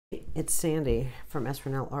It's Sandy from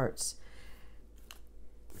s.ranellearts.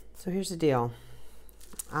 So here's the deal.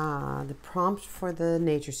 The prompt for the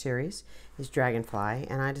nature series is Dragonfly,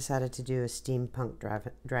 and I decided to do a Steampunk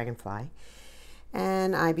Dragonfly.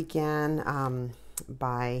 And I began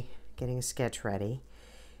by getting a sketch ready,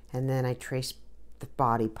 and then I traced the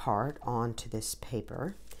body part onto this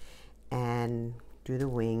paper and drew the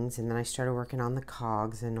wings, and then I started working on the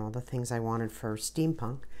cogs and all the things I wanted for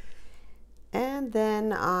steampunk. And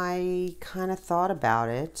then I kind of thought about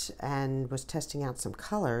it and was testing out some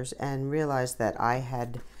colors and realized that I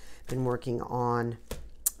had been working on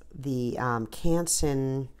the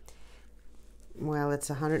Canson, well, it's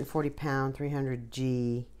 140 pound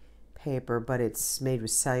 300G paper, but it's made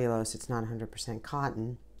with cellulose. It's not 100%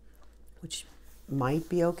 cotton, which might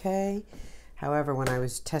be okay. However, when I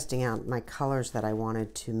was testing out my colors that I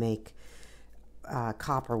wanted to make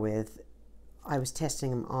copper with, I was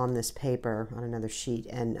testing them on this paper on another sheet,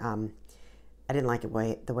 and I didn't like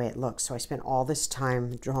it the way it looked. So I spent all this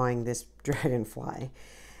time drawing this dragonfly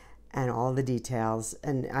and all the details.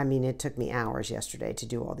 And I mean, it took me hours yesterday to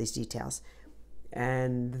do all these details.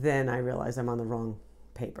 And then I realized I'm on the wrong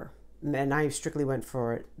paper. And I strictly went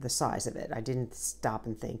for the size of it. I didn't stop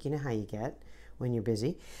and think. You know how you get when you're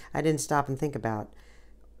busy. I didn't stop and think about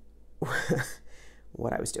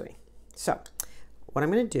what I was doing. So what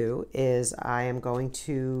I'm going to do is I am going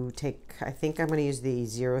to take, I think I'm going to use the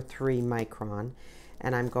 03 Micron,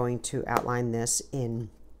 and I'm going to outline this in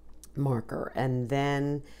marker, and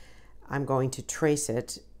then I'm going to trace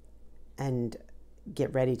it and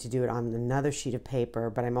get ready to do it on another sheet of paper,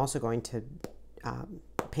 but I'm also going to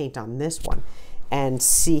paint on this one and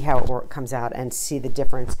see how it comes out and see the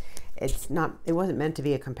difference. It wasn't meant to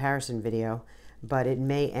be a comparison video, but it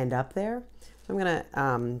may end up there. I'm going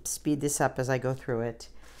to speed this up as I go through it,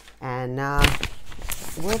 and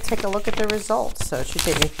we'll take a look at the results. So it should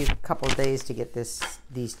take me a couple of days to get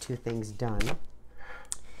these two things done.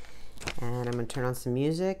 And I'm going to turn on some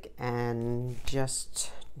music and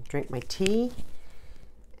just drink my tea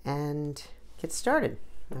and get started.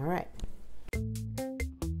 All right.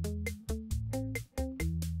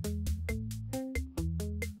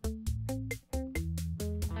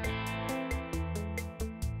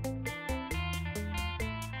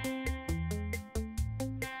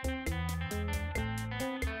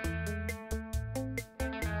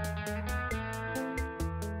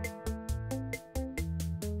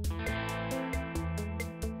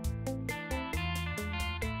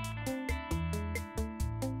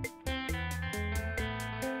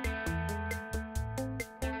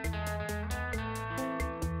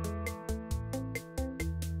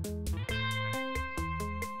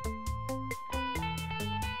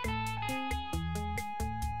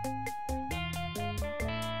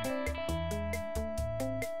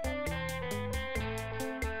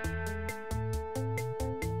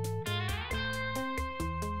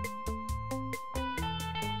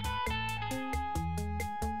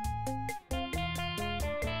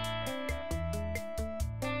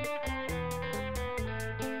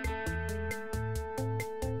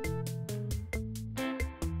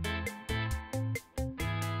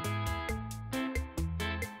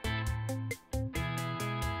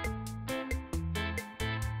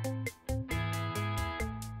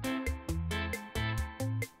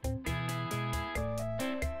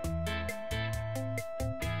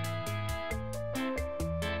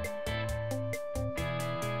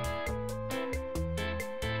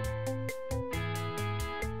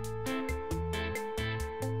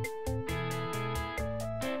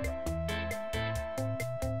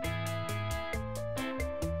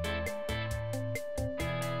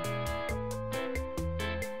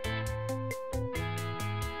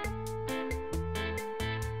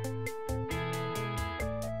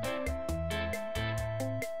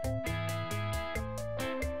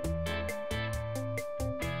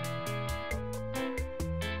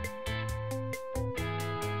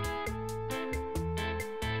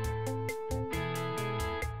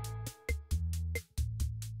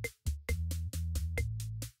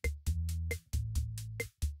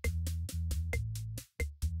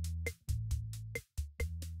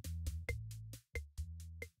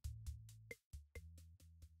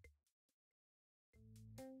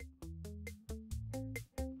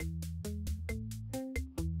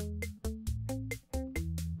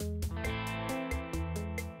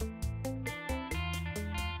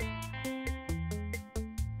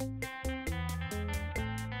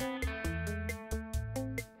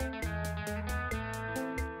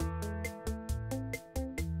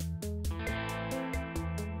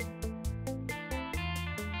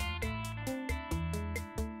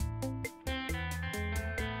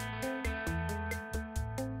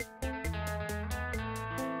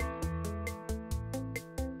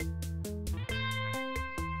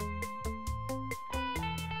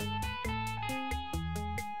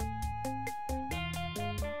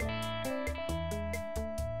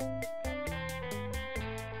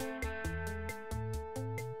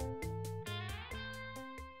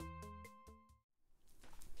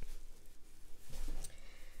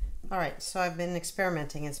 All right, so I've been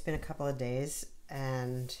experimenting. It's been a couple of days,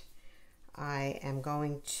 and I am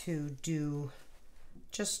going to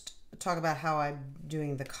just talk about how I'm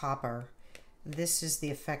doing the copper. This is the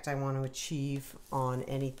effect I want to achieve on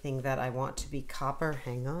anything that I want to be copper.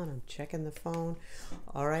 Hang on, I'm checking the phone.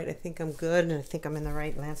 All right, I think I'm good, and I think I'm in the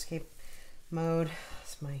right landscape mode.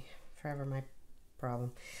 It's forever my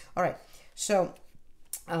problem. All right, so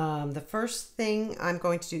the first thing I'm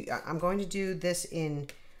going to do this in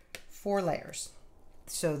 4 layers.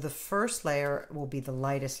 So the first layer will be the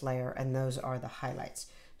lightest layer, and those are the highlights.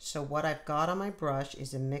 So what I've got on my brush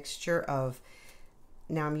is a mixture of,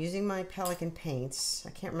 now I'm using my Pelikan paints. I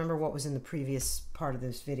can't remember what was in the previous part of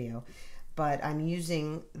this video, but I'm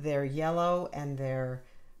using their yellow and the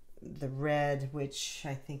red, which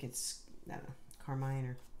I think it's, I don't know, carmine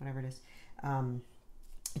or whatever it is.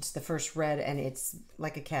 It's the first red, and it's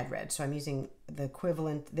like a cad red. So I'm using their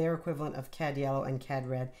equivalent of cad yellow and cad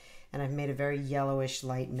red, and I've made a very yellowish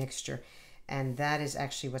light mixture, and that is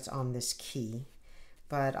actually what's on this key.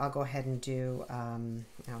 But I'll go ahead and do, oh,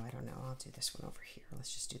 I don't know, I'll do this one over here.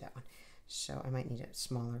 Let's just do that one. So I might need a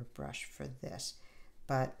smaller brush for this,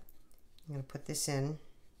 but I'm going to put this in.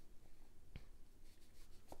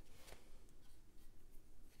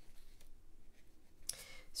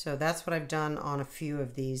 So that's what I've done on a few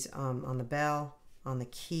of these, on the bell, on the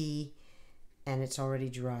key, and it's already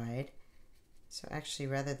dried. So actually,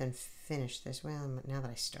 rather than finish this, well, now that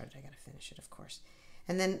I started, I got to finish it, of course.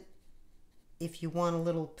 And then if you want a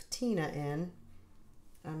little patina in,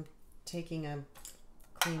 I'm taking a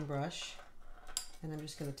clean brush, and I'm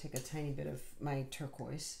just going to take a tiny bit of my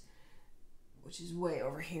turquoise, which is way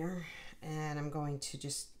over here, and I'm going to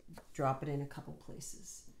just drop it in a couple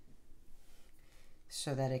places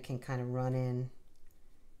so that it can kind of run in.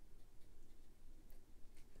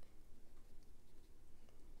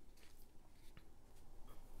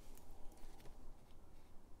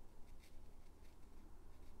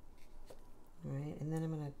 All right, and then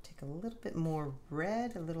I'm going to take a little bit more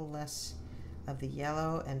red, a little less of the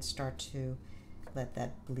yellow, and start to let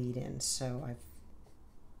that bleed in. So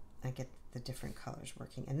I get the different colors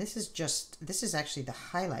working. And this is actually the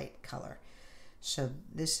highlight color. So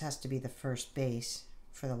this has to be the first base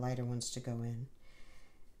for the lighter ones to go in.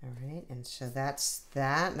 All right, and so that's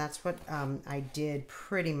that. That's what I did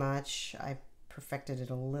pretty much. I perfected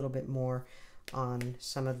it a little bit more on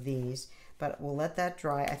some of these, but we'll let that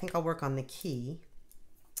dry. I think I'll work on the key.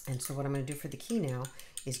 And so what I'm going to do for the key now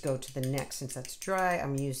is go to the neck. Since that's dry,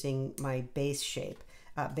 I'm using my base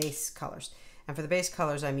colors. And for the base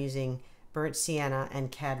colors, I'm using burnt sienna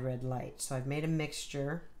and cad red light. So I've made a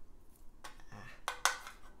mixture.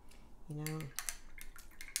 You know,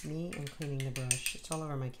 me and cleaning the brush. It's all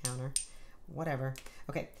over my counter. Whatever.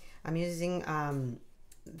 Okay, I'm using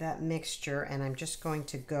that mixture, and I'm just going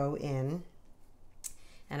to go in,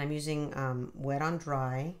 and I'm using wet on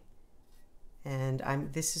dry, and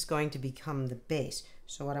this is going to become the base.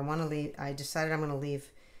 So what I want to leave, I decided I'm going to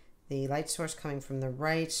leave the light source coming from the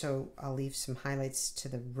right, so I'll leave some highlights to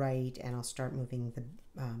the right, and I'll start moving the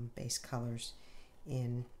base colors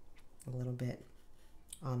in a little bit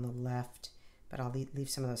on the left, but I'll leave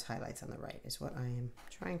some of those highlights on the right, is what I am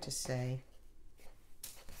trying to say.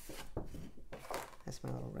 That's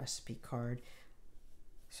my little recipe card.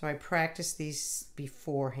 So I practiced these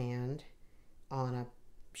beforehand on a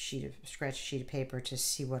scratch sheet of paper to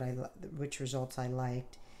see which results I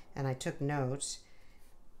liked, and I took notes,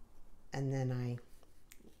 and then I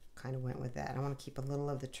kind of went with that. I want to keep a little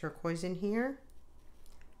of the turquoise in here,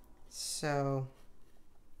 so,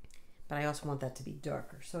 but I also want that to be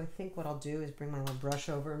darker. So I think what I'll do is bring my little brush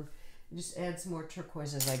over and just add some more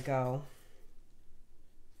turquoise as I go.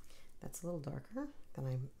 That's a little darker than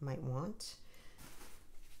I might want.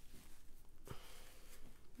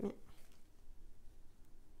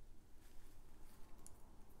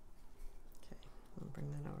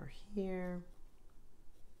 Bring that over here.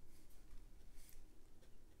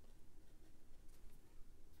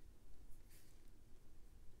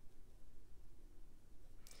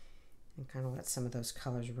 And kind of let some of those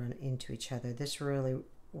colors run into each other. This really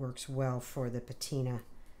works well for the patina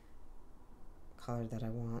color that I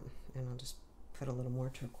want. And I'll just put a little more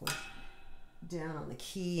turquoise down on the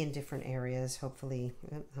key in different areas. Hopefully,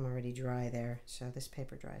 I'm already dry there. So this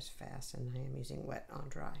paper dries fast, and I am using wet on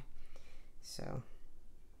dry. So,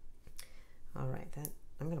 all right,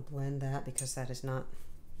 I'm going to blend that because that is not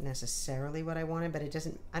necessarily what I wanted, but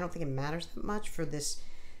I don't think it matters that much for this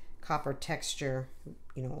copper texture,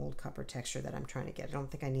 you know, old copper texture that I'm trying to get. I don't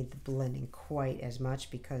think I need the blending quite as much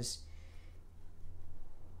because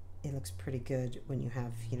it looks pretty good when you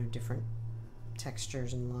have, you know, different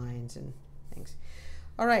textures and lines and things.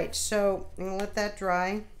 All right, so I'm gonna let that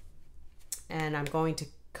dry, and I'm going to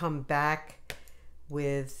come back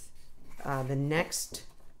with the next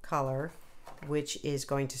color, which is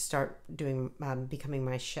going to start doing becoming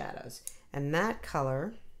my shadows. And that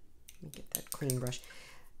color, let me get that clean brush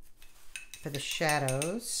for the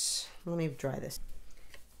shadows. Let me dry this.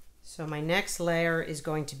 So my next layer is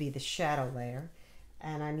going to be the shadow layer,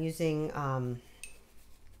 and I'm using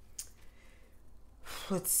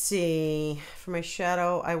let's see, for my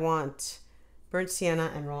shadow I want burnt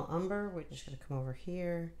sienna and raw umber. We're just going to come over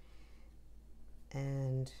here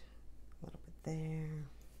and a little bit there,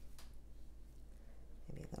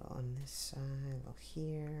 maybe a little on this side, a little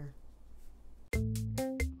here.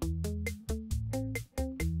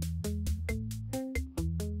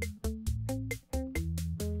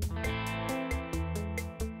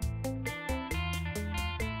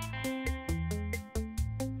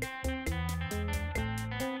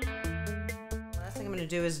 Last thing I'm going to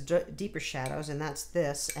do is deeper shadows, and that's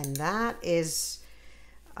this, and that is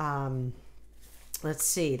let's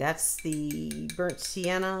see, that's the burnt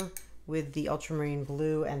sienna with the ultramarine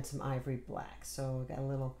blue and some ivory black. So I got a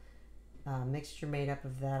little mixture made up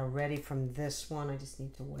of that already from this one. I just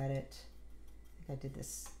need to wet it. I think I did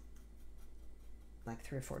this like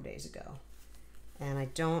 3 or 4 days ago. And I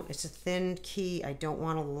don't, it's a thin key. I don't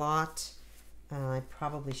want a lot. I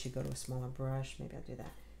probably should go to a smaller brush. Maybe I'll do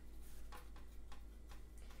that.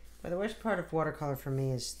 But the worst part of watercolor for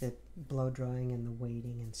me is the blow drying and the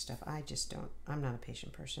waiting and stuff. I just don't, I'm not a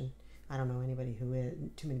patient person. I don't know anybody who is,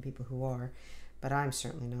 too many people who are, but I'm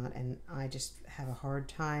certainly not. And I just have a hard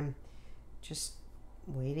time just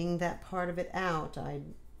waiting that part of it out.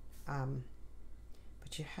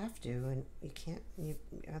 But you have to, and you can't,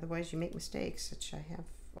 otherwise you make mistakes, which I have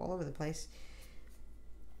all over the place.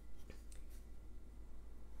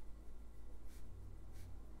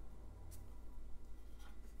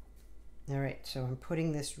 All right, so I'm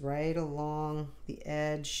putting this right along the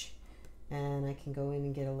edge, and I can go in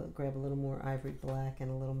and get a little, grab a little more ivory black and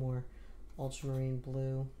a little more ultramarine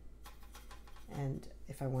blue. And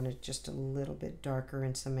if I want it just a little bit darker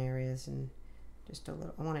in some areas, and just a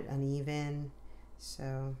little, I want it uneven,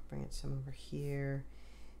 so bring it some over here,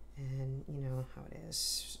 and you know how it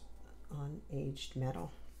is on aged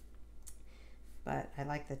metal. But I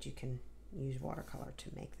like that you can use watercolor to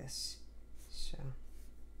make this. So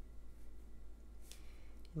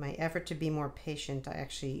in my effort to be more patient, I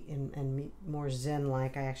actually, and more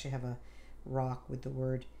zen-like, I actually have a rock with the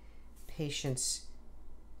word patience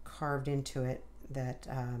carved into it that,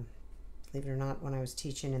 believe it or not, when I was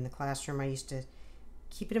teaching in the classroom, I used to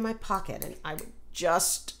keep it in my pocket, and I would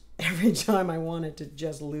just, every time I wanted to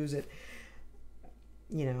just lose it,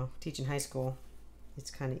 you know, teaching high school, it's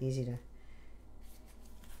kind of easy to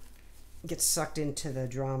get sucked into the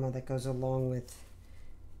drama that goes along with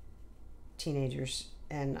teenagers.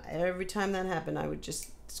 And every time that happened, I would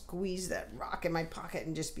just squeeze that rock in my pocket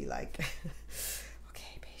and just be like,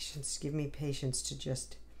 okay, patience, give me patience to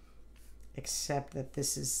just accept that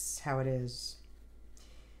this is how it is.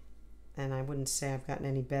 And I wouldn't say I've gotten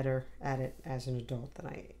any better at it as an adult than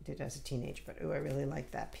I did as a teenager, but ooh, I really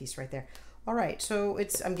like that piece right there. All right, so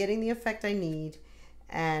I'm getting the effect I need,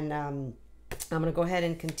 and I'm gonna go ahead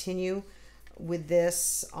and continue with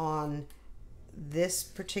this on this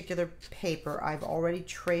particular paper. I've already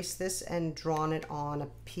traced this and drawn it on a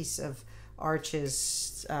piece of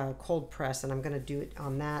Arches cold press, and I'm going to do it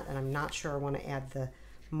on that, and I'm not sure I want to add the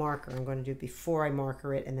marker. I'm going to do it before I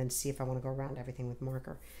marker it and then see if I want to go around everything with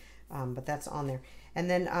marker, but that's on there. And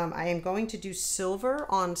then I am going to do silver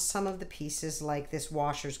on some of the pieces, like this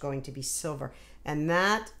washer is going to be silver, and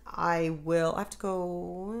that I have to go,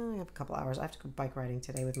 well, I have a couple hours. I have to go bike riding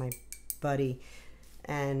today with my buddy,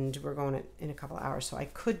 and we're going in a couple hours, so I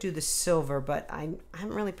could do the silver, but I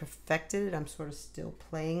haven't really perfected it. I'm sort of still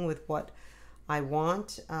playing with what I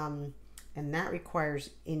want, and that requires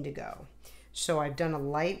indigo. So I've done a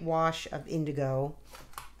light wash of indigo.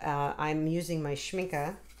 I'm using my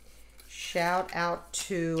Schmincke. Shout out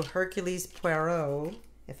to Hercules Poirot,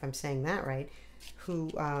 if I'm saying that right, who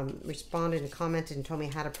responded and commented and told me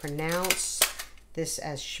how to pronounce this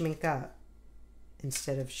as Schmincke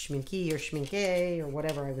instead of Schmincke or Schmincke or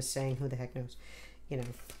whatever I was saying. Who the heck knows, you know.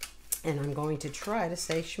 And I'm going to try to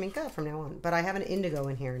say Schmincke from now on. But I have an indigo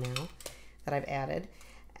in here now that I've added,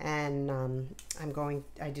 and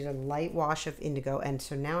I did a light wash of indigo, and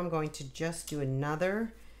so now I'm going to just do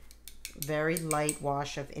another very light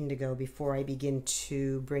wash of indigo before I begin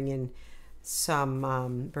to bring in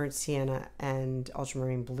some burnt sienna and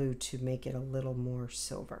ultramarine blue to make it a little more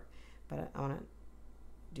silver. But I want to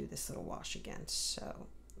do this little wash again, so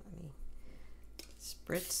let me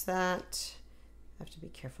spritz that have to be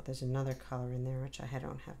careful. There's another color in there which I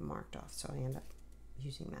don't have marked off, so I end up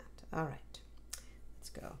using that. All right, let's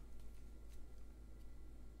go.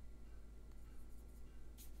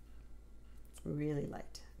 Really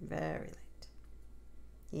light, very light,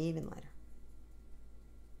 even lighter.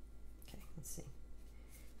 Okay, let's see.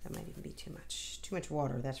 That might even be too much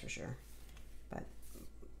water, that's for sure, but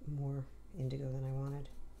more indigo than I wanted.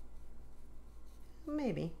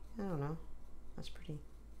 Maybe, I don't know. That's pretty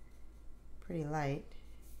light.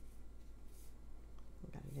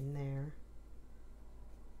 Got it in there.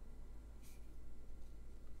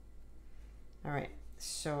 All right,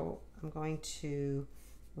 so I'm going to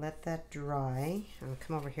let that dry. I'm gonna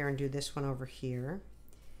come over here and do this one over here.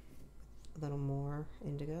 A little more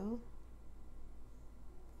indigo.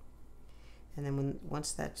 And then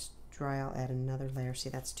once that's dry, I'll add another layer. See,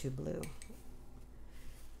 that's too blue.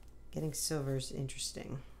 Getting silver is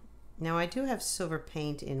interesting. Now I do have silver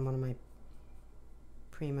paint in one of my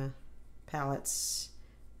Prima palettes,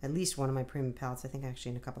 at least one of my Prima palettes, I think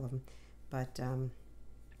actually in a couple of them, but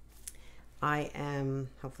I am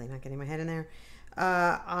hopefully not getting my head in there.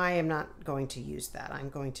 I am not going to use that. I'm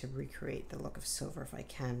going to recreate the look of silver if I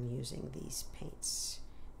can using these paints,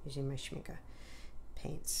 using my Schmincke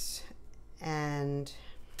paints. And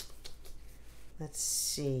let's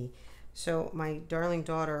see. So my darling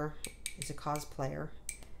daughter is a cosplayer,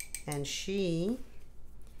 and she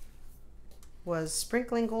was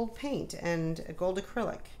sprinkling gold paint and gold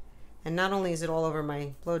acrylic. And not only is it all over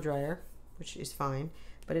my blow dryer, which is fine,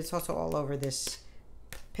 but it's also all over this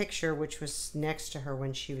picture, which was next to her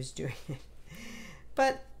when she was doing it.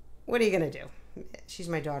 But what are you gonna do? She's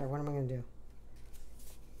my daughter. What am I gonna do?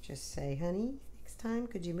 Just say, honey, next time,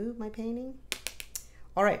 could you move my painting?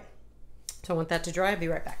 All right, so I want that to dry. I'll be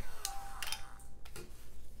right back.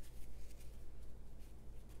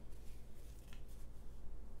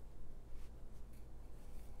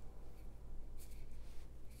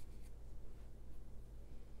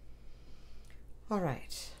 All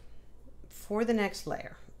right, for the next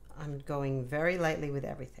layer, I'm going very lightly with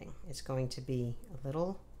everything. It's going to be a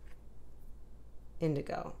little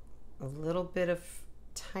indigo, a little bit of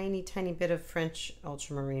tiny bit of French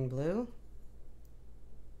ultramarine blue,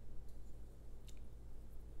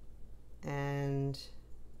 and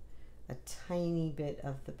a tiny bit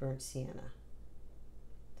of the burnt sienna.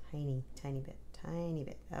 Tiny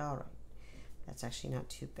bit. All right, that's actually not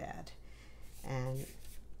too bad. And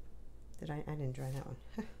I didn't dry that one,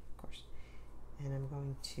 of course. And I'm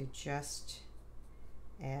going to just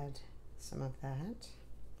add some of that.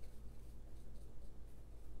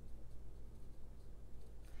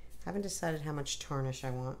 I haven't decided how much tarnish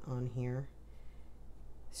I want on here,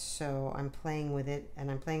 so I'm playing with it,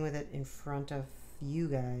 and I'm playing with it in front of you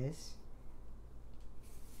guys,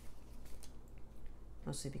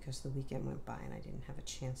 mostly because the weekend went by and I didn't have a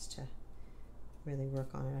chance to really work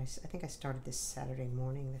on it. I think I started this Saturday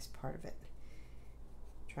morning, this part of it,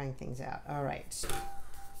 trying things out. All right,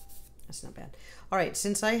 that's not bad. All right,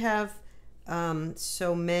 since I have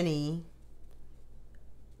so many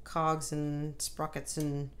cogs and sprockets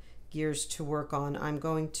and gears to work on, I'm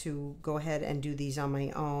going to go ahead and do these on my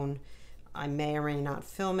own. I may or may not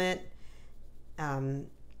film it. I'm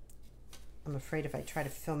afraid if I try to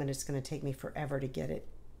film it, it's going to take me forever to get it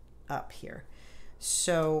up here.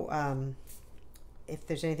 So if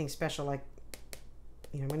there's anything special, like,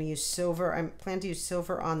 you know, I'm going to use silver. I plan to use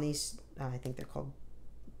silver on these, I think they're called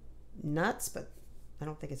nuts, but I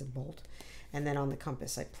don't think it's a bolt. And then on the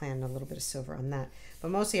compass, I plan a little bit of silver on that.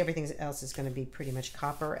 But mostly everything else is going to be pretty much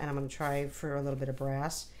copper, and I'm going to try for a little bit of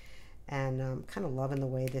brass. And I'm kind of loving the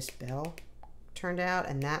way this bell turned out,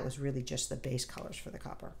 and that was really just the base colors for the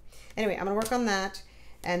copper. Anyway, I'm going to work on that,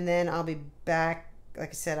 and then I'll be back. Like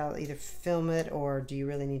I said, I'll either film it, or do you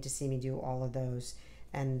really need to see me do all of those?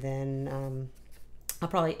 And then I'll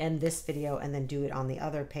probably end this video and then do it on the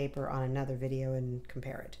other paper on another video and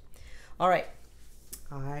compare it. All right,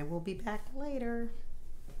 I will be back later.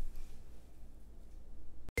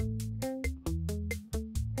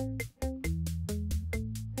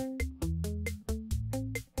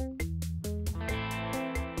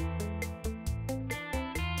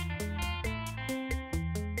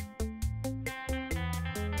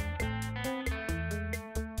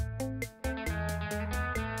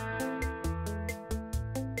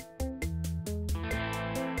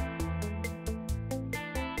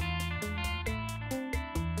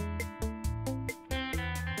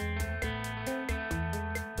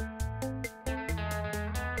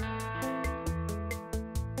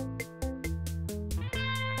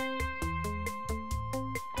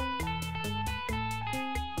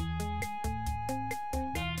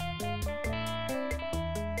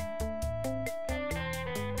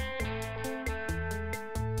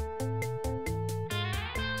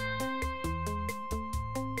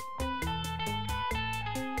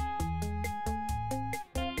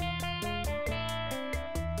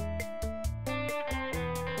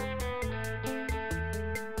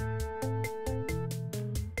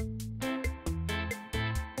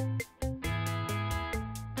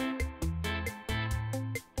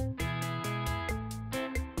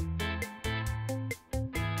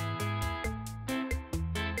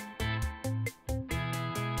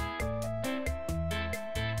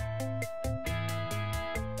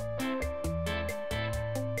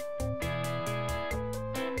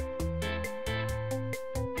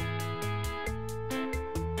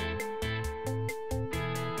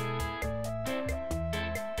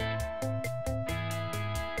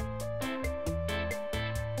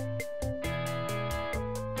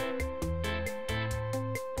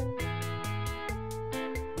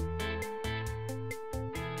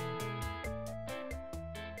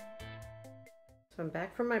 So I'm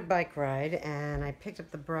back from my bike ride and I picked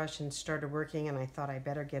up the brush and started working, and I thought I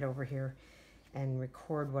better get over here and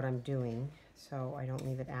record what I'm doing so I don't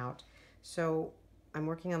leave it out. So I'm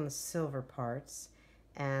working on the silver parts,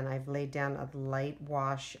 and I've laid down a light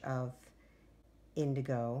wash of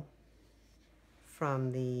Indigo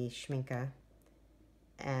from the Schmincke,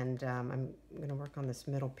 and I'm going to work on this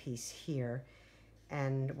middle piece here.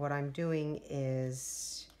 And what I'm doing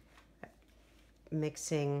is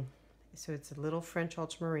mixing, so it's a little French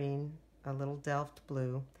Ultramarine, a little Delft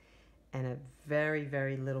blue, and a very,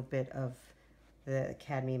 very little bit of the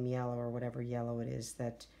cadmium yellow, or whatever yellow it is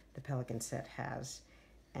that the Pelikan set has.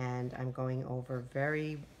 And I'm going over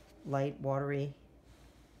very light watery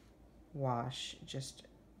wash, just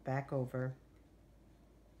back over,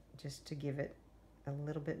 just to give it a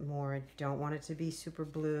little bit more. I don't want it to be super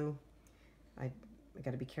blue. I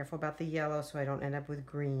got to be careful about the yellow so I don't end up with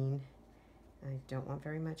green. I don't want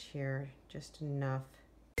very much here, just enough.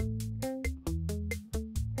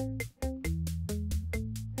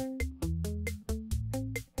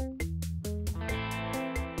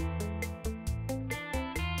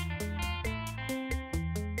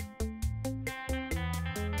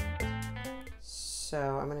 So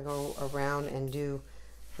I'm going to go around and do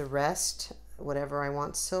the rest, whatever I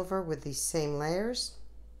want silver, with these same layers.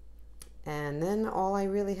 And then all I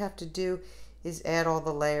really have to do is add all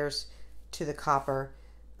the layers to the copper.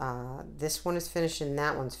 This one is finished and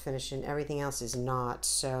that one's finished, and everything else is not.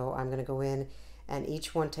 So I'm going to go in, and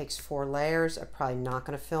each one takes 4 layers. I'm probably not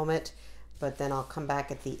going to film it, but then I'll come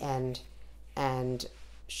back at the end and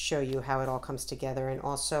show you how it all comes together, and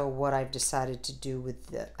also what I've decided to do with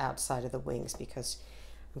the outside of the wings, because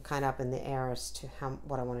I'm kind of up in the air as to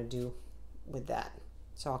what I want to do with that.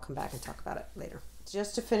 So I'll come back and talk about it later.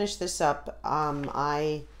 Just to finish this up,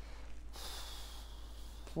 I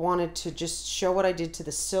wanted to just show what I did to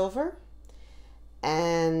the silver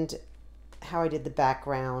and how I did the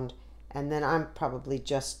background, and then I'm probably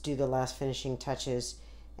just do the last finishing touches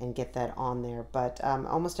and get that on there, but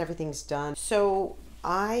almost everything's done. So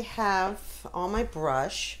I have on my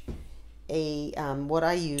brush what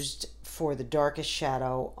I used for the darkest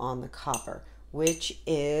shadow on the copper, which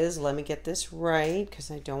is, let me get this right because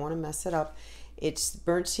I don't want to mess it up. It's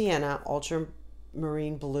burnt sienna,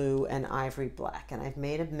 ultramarine blue, and ivory black. And I've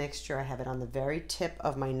made a mixture. I have it on the very tip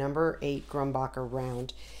of my number 8 Grumbacher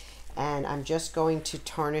round. And I'm just going to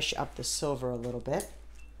tarnish up the silver a little bit.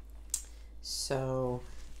 So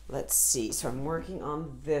let's see. So I'm working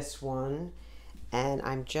on this one, and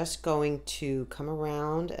I'm just going to come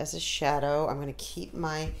around as a shadow. I'm going to keep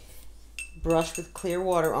my brush with clear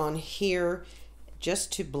water on here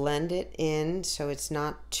just to blend it in so it's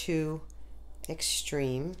not too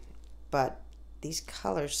extreme, but these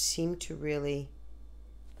colors seem to really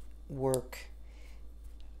work.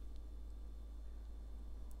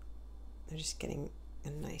 They're just getting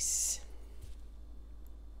a nice,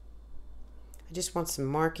 I just want some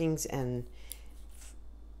markings and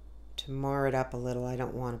to mar it up a little. I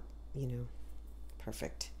don't want,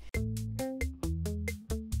 perfect.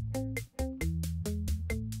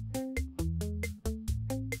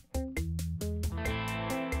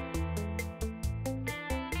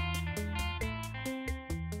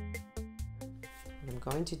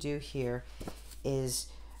 Going to do here is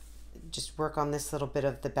just work on this little bit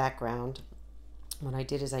of the background. What I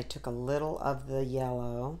did is I took a little of the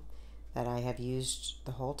yellow that I have used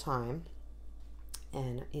the whole time,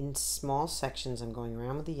 and in small sections I'm going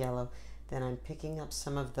around with the yellow. Then I'm picking up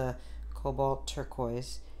some of the cobalt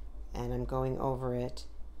turquoise and I'm going over it,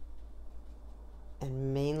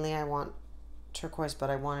 and mainly I want turquoise, but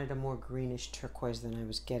I wanted a more greenish turquoise than I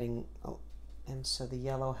was getting, and so the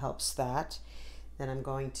yellow helps that. Then I'm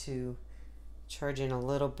going to charge in a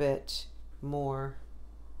little bit more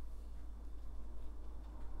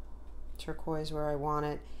turquoise where I want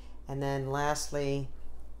it. And then lastly,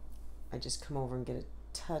 I just come over and get a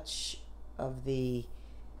touch of the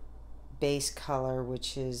base color,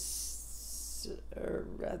 which is, or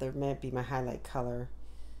rather might be my highlight color,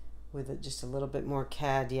 with just a little bit more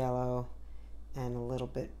cad yellow and a little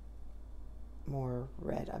bit more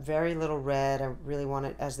red, a very little red. I really want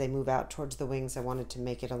it, as they move out towards the wings, I wanted to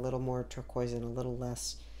make it a little more turquoise and a little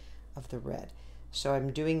less of the red. So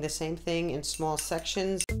I'm doing the same thing in small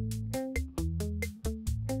sections.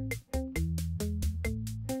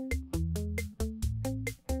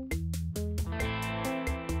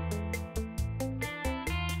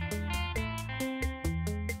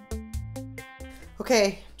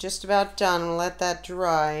 Okay, just about done. I'll let that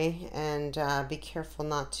dry and be careful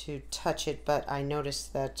not to touch it, but I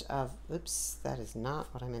noticed that, oops, that is not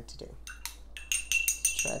what I meant to do.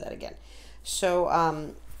 Let's try that again. So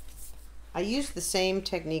I used the same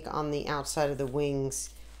technique on the outside of the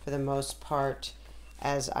wings for the most part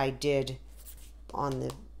as I did on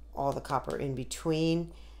all the copper in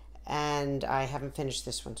between, and I haven't finished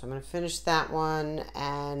this one, so I'm going to finish that one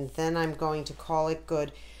and then I'm going to call it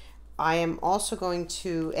good. I am also going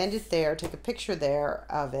to end it there, take a picture there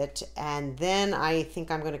of it, and then I think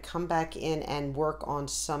I'm going to come back in and work on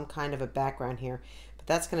some kind of a background here, but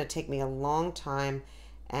that's going to take me a long time.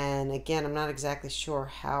 And again, I'm not exactly sure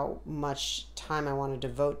how much time I want to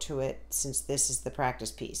devote to it since this is the practice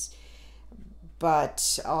piece.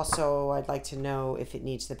 But also I'd like to know if it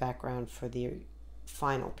needs the background for the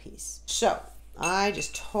final piece. So I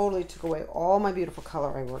just totally took away all my beautiful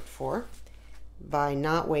color I worked for by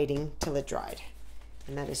not waiting till it dried.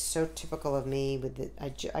 And that is so typical of me.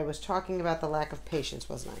 I was talking about the lack of patience,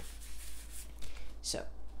 wasn't I? So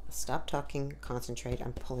I'll stop talking, concentrate.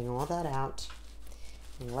 I'm pulling all that out.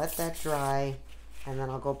 Let that dry, and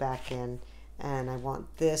then I'll go back in, and I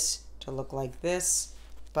want this to look like this,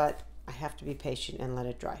 but I have to be patient and let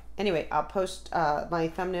it dry. Anyway, I'll post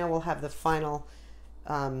my thumbnail will have the final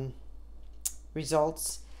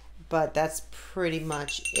results, but that's pretty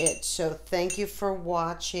much it. So thank you for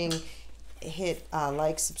watching. Hit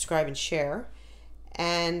like, subscribe, and share,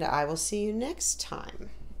 and I will see you next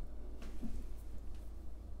time.